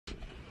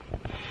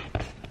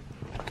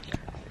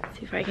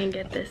if I can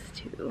get this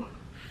to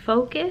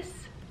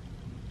focus.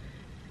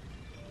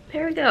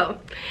 There we go.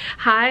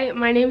 Hi,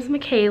 my name is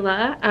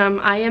Michaela.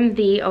 I am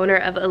the owner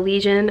of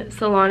Elysian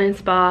Salon and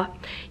Spa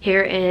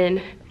here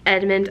in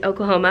Edmond,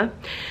 Oklahoma.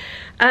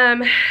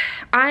 I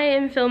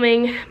am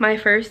filming my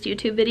first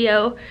YouTube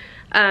video.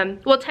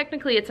 Well,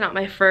 technically it's not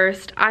my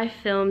first. I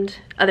filmed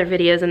other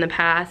videos in the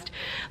past,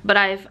 but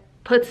I've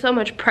put so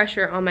much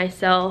pressure on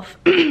myself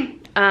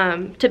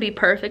to be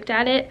perfect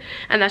at it,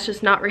 and that's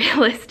just not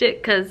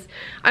realistic because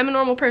I'm a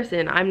normal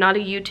person. I'm not a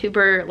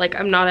YouTuber, like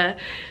I'm not a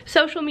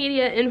social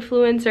media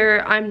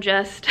influencer. I'm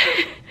just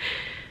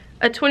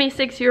a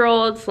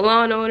 26-year-old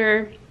salon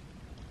owner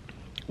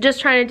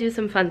just trying to do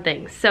some fun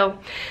things. So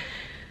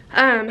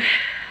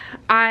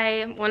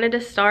I wanted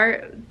to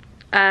start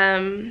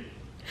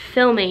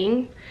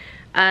filming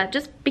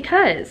just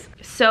because.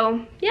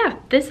 So yeah,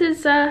 this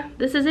is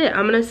it.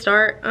 I'm gonna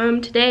start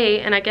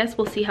today, and I guess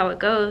we'll see how it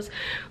goes,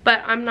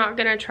 but I'm not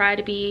gonna try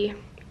to be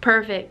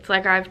perfect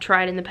like I've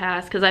tried in the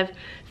past, because I've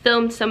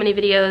filmed so many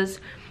videos.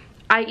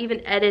 I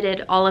even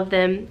edited all of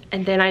them,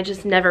 and then I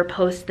just never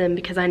post them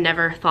because I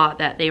never thought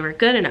that they were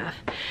good enough,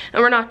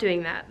 and we're not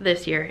doing that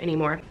this year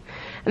anymore.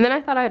 And then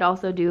I thought I'd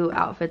also do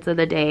outfits of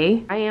the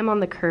day. I am on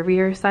the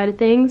curvier side of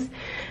things,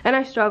 and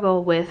I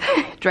struggle with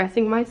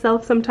dressing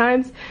myself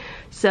sometimes.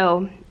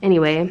 So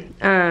anyway,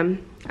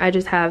 I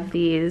just have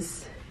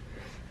these,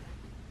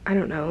 I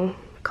don't know,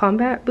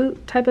 combat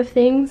boot type of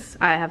things.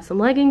 I have some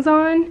leggings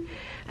on,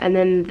 and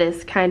then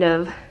this kind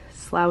of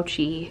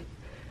slouchy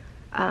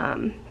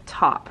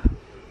top.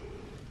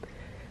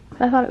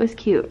 I thought it was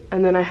cute.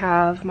 And then I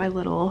have my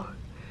little,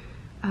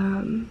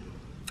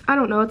 I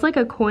don't know, it's like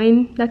a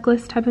coin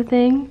necklace type of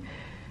thing.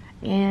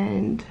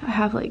 And I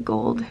have like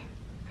gold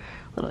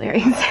little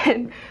earrings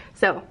in.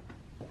 So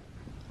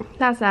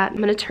that's that. I'm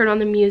gonna turn on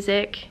the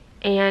music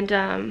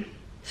and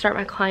start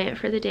my client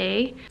for the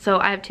day. So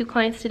I have two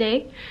clients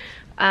today.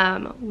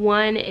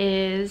 One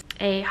is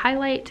a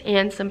highlight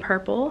and some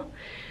purple,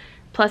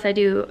 plus I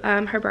do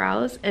her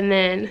brows, and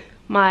then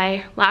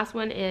my last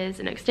one is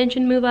an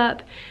extension move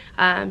up.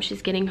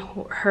 She's getting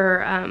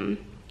her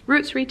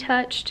roots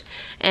retouched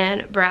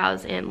and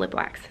brows and lip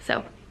wax.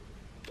 So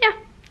yeah,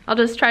 I'll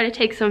just try to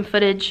take some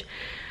footage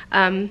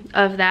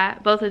of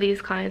that. Both of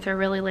these clients are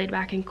really laid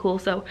back and cool,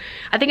 so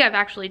I think I've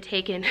actually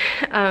taken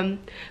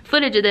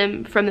footage of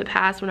them from the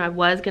past when I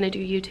was gonna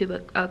do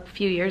YouTube a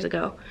few years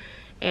ago,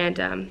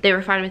 and they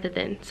were fine with it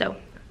then. So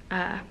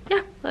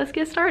yeah, let's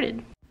get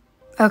started.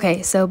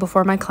 Okay, so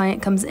before my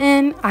client comes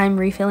in, I'm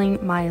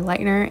refilling my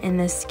lightener in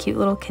this cute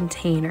little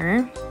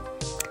container.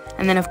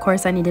 And then of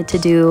course I needed to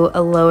do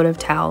a load of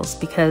towels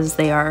because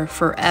they are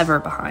forever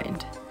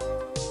behind.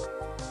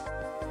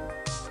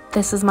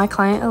 This is my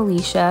client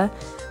Alicia.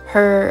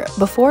 Her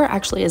before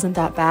actually isn't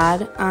that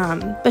bad,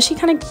 but she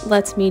kind of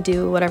lets me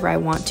do whatever I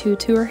want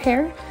to her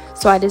hair.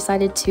 So I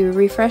decided to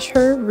refresh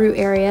her root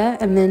area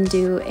and then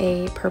do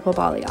a purple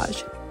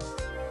balayage.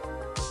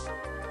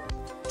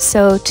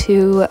 So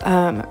to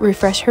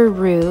refresh her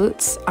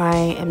roots, I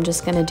am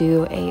just going to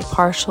do a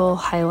partial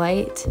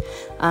highlight,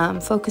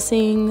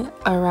 focusing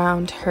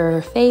around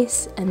her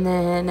face, and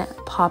then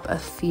pop a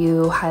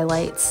few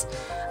highlights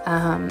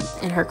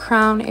in her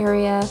crown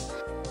area.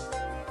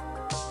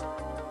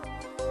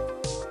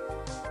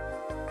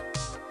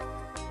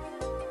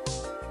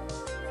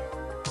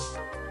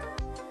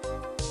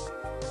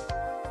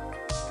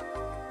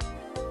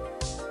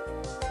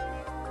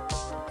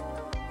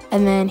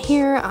 And then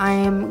here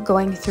I'm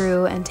going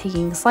through and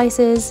taking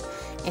slices,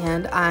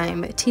 and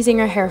I'm teasing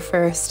her hair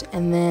first,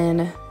 and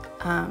then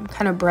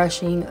kind of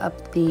brushing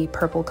up the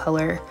purple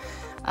color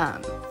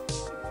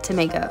to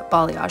make a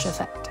balayage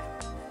effect.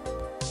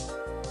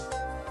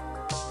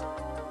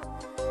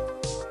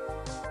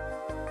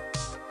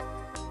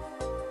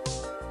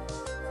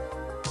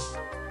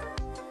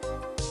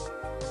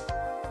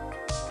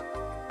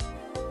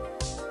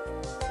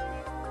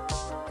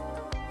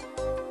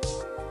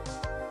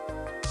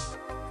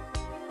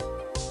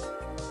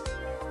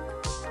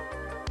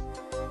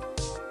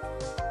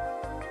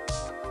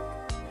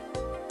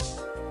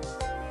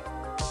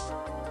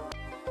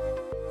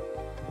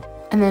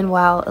 And then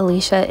while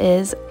Alicia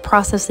is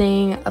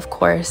processing, of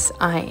course,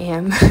 I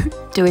am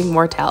doing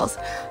more towels.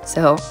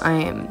 So I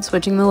am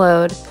switching the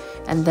load,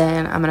 and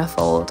then I'm gonna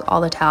fold all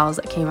the towels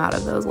that came out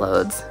of those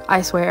loads.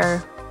 I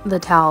swear the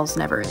towels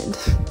never end.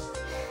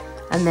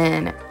 And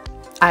then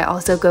I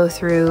also go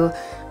through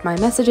my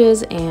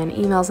messages and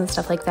emails and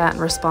stuff like that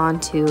and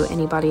respond to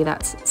anybody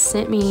that's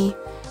sent me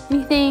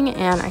anything,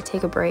 and I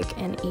take a break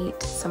and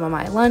eat some of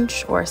my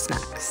lunch or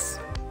snacks.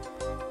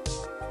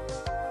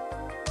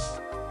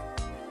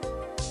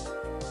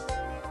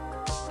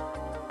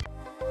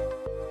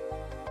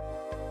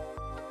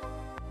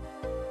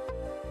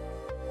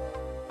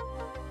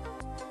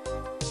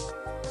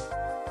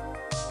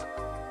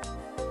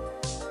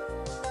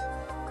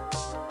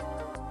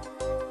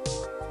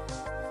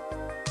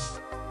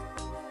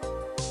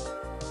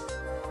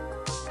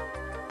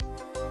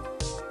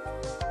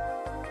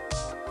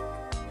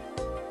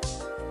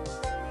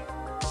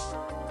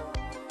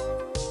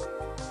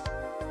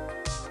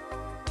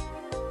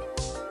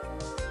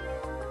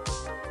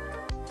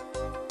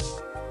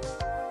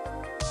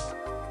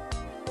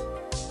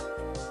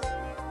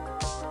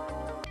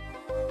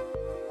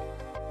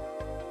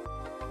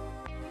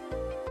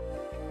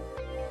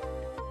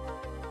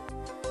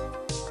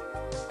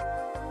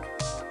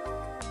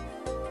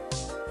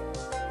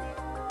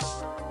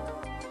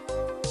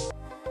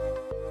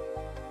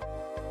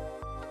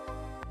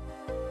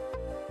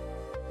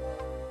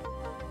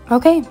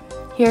 Okay,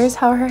 here's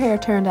how her hair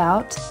turned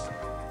out.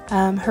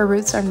 Her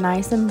roots are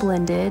nice and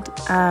blended.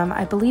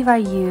 I believe I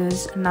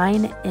used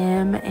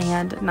 9M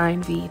and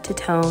 9V to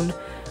tone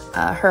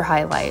her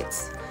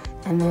highlights.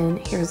 And then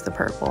here's the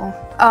purple.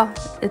 Oh,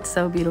 it's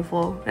so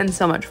beautiful and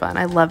so much fun.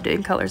 I love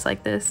doing colors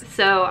like this.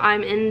 So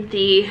I'm in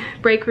the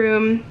break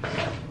room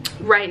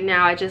right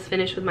now. I just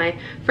finished with my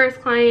first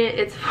client.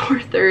 It's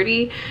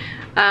 4:30.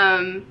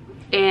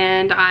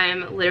 And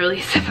I'm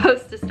literally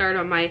supposed to start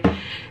on my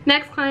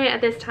next client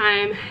at this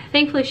time.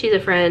 Thankfully, she's a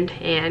friend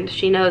and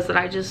she knows that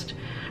I just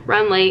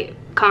run late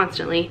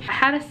constantly. I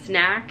had a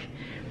snack,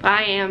 but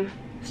I am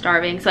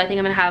starving, so I think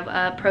I'm gonna have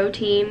a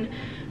protein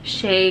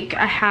shake.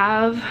 I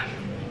have,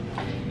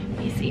 let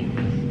me see,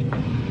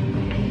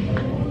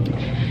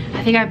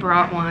 I think I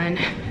brought one.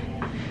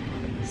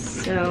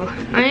 So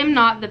I am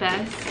not the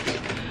best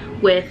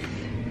with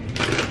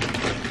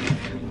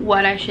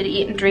what I should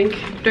eat and drink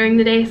during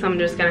the day, so I'm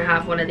just gonna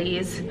have one of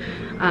these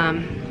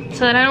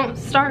so that I don't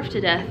starve to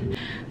death,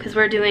 because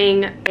we're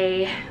doing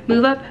a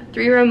move up,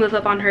 3-row move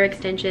up on her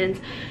extensions,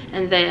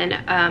 and then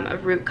a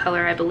root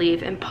color, I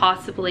believe, and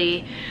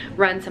possibly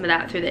run some of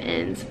that through the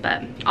ends,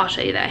 but I'll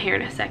show you that here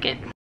in a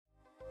second.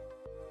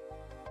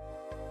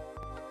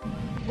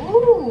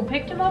 Ooh,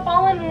 picked them up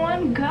all in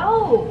one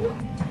go.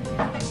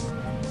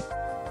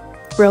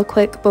 Real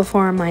quick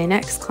before my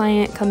next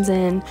client comes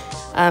in,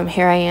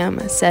 here I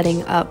am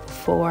setting up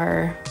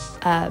for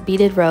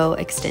beaded row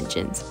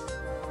extensions.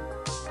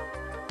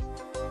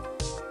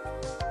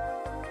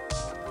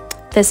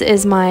 This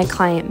is my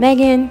client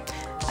Megan.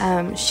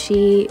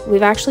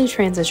 We've actually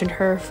transitioned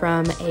her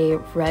from a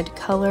red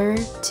color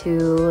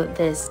to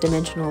this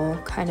dimensional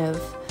kind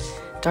of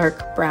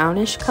dark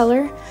brownish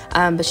color,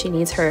 but she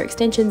needs her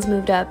extensions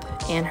moved up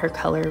and her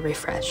color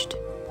refreshed.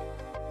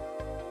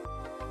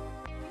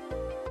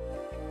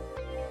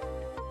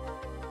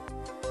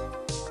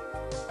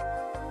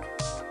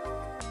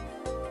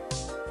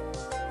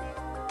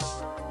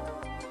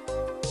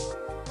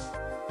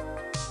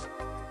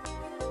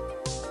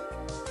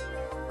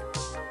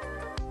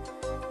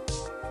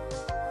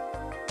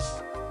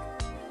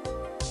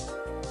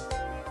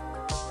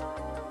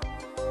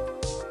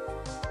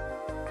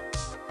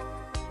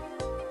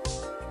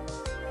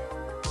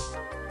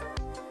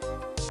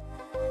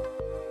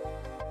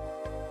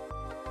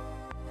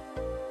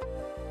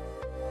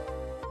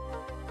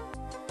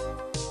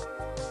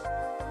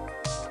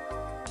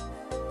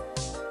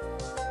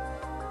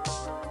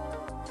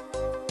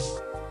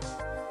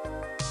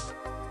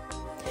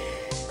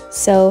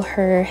 So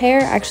her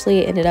hair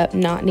actually ended up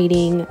not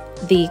needing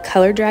the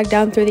color drag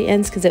down through the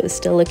ends because it was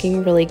still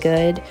looking really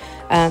good.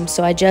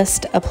 So I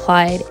just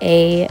applied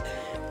a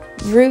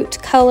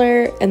root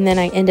color and then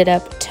I ended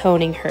up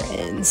toning her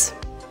ends.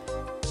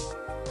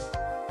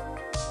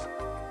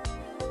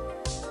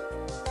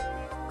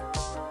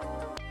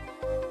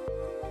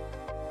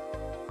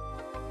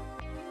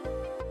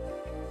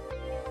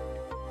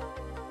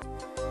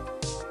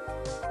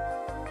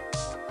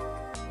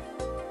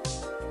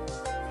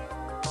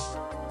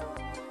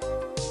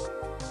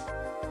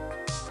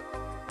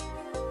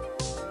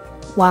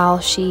 While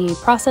she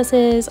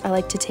processes, I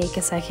like to take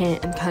a second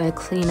and kind of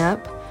clean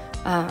up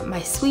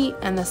my suite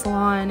and the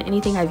salon,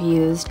 anything I've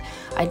used.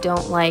 I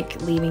don't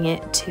like leaving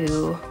it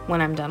to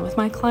when I'm done with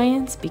my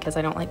clients because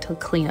I don't like to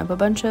clean up a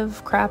bunch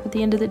of crap at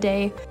the end of the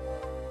day.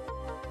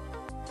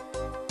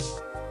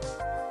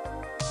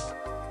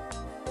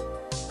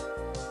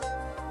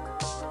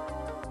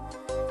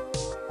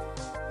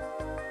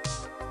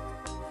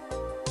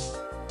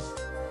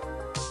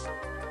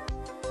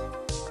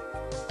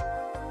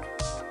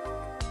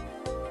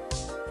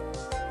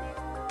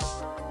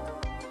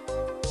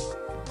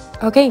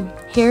 Okay,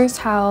 here's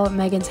how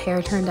Megan's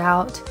hair turned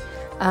out.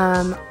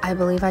 I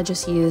believe I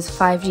just used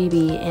 5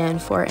 GB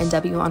and 4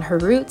 NW on her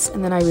roots,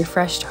 and then I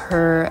refreshed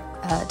her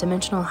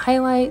dimensional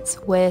highlights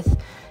with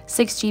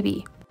 6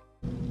 GB.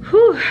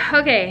 Whew,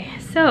 okay,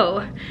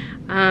 so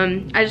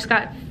I just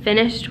got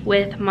finished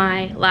with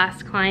my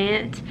last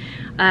client.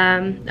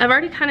 I've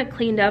already kind of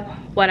cleaned up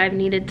what I've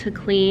needed to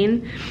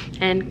clean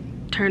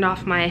and turned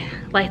off my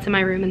lights in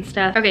my room and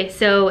stuff. Okay,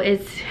 so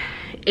it's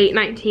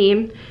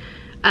 8:19.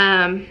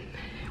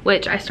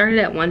 Which I started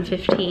at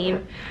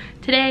 1:15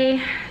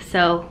 today,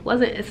 so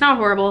it's not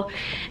horrible.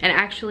 And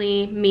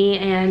actually me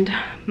and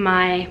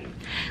my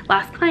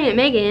last client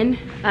Megan,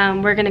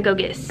 we're gonna go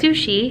get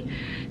sushi,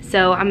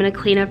 so I'm gonna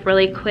clean up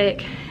really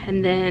quick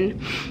and then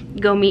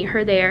go meet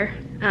her there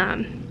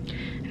and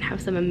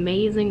have some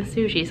amazing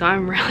sushi. So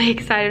I'm really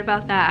excited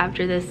about that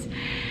after this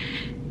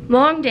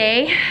long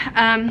day,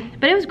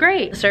 but it was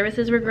great. The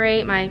services were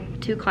great. My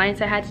 2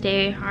 clients I had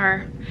today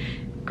are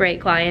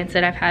great clients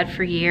that I've had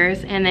for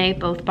years, and they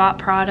both bought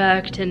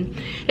product, and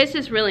it's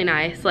just really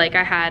nice. Like,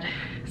 I had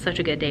such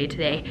a good day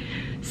today.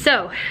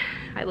 So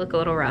I look a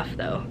little rough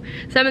though.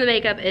 Some of the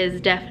makeup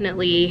is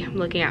definitely, I'm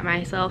looking at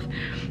myself,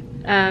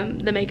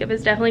 the makeup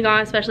is definitely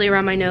gone, especially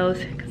around my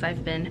nose because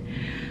I've been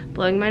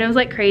blowing my nose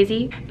like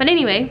crazy. But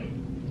anyway,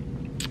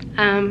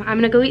 I'm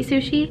gonna go eat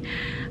sushi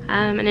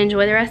and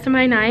enjoy the rest of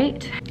my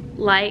night.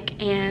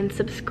 like and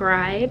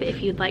subscribe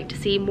if you'd like to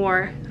see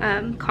more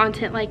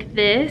content like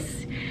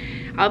this.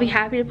 I'll be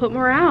happy to put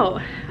more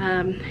out.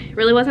 It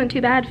really wasn't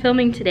too bad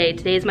filming today.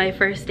 Today's my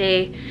first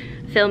day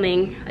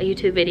filming a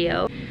YouTube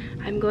video.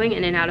 I'm going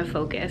in and out of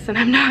focus and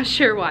I'm not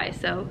sure why,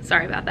 so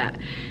sorry about that.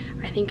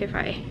 I think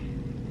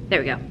there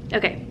we go.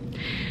 Okay,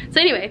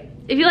 so anyway,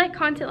 if you like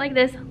content like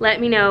this,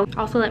 let me know.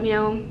 Also let me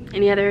know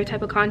any other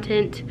type of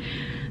content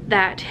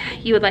that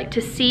you would like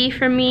to see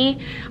from me.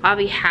 I'll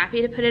be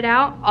happy to put it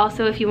out.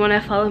 Also, if you want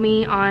to follow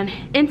me on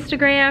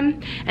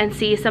Instagram and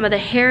see some of the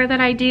hair that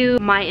I do,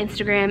 my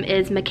Instagram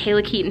is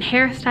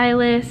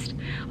michaelaannehairstylist.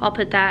 I'll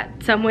put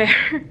that somewhere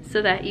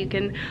so that you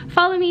can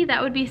follow me.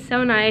 That would be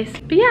so nice.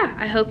 But yeah,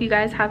 I hope you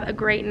guys have a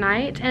great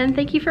night and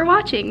thank you for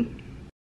watching.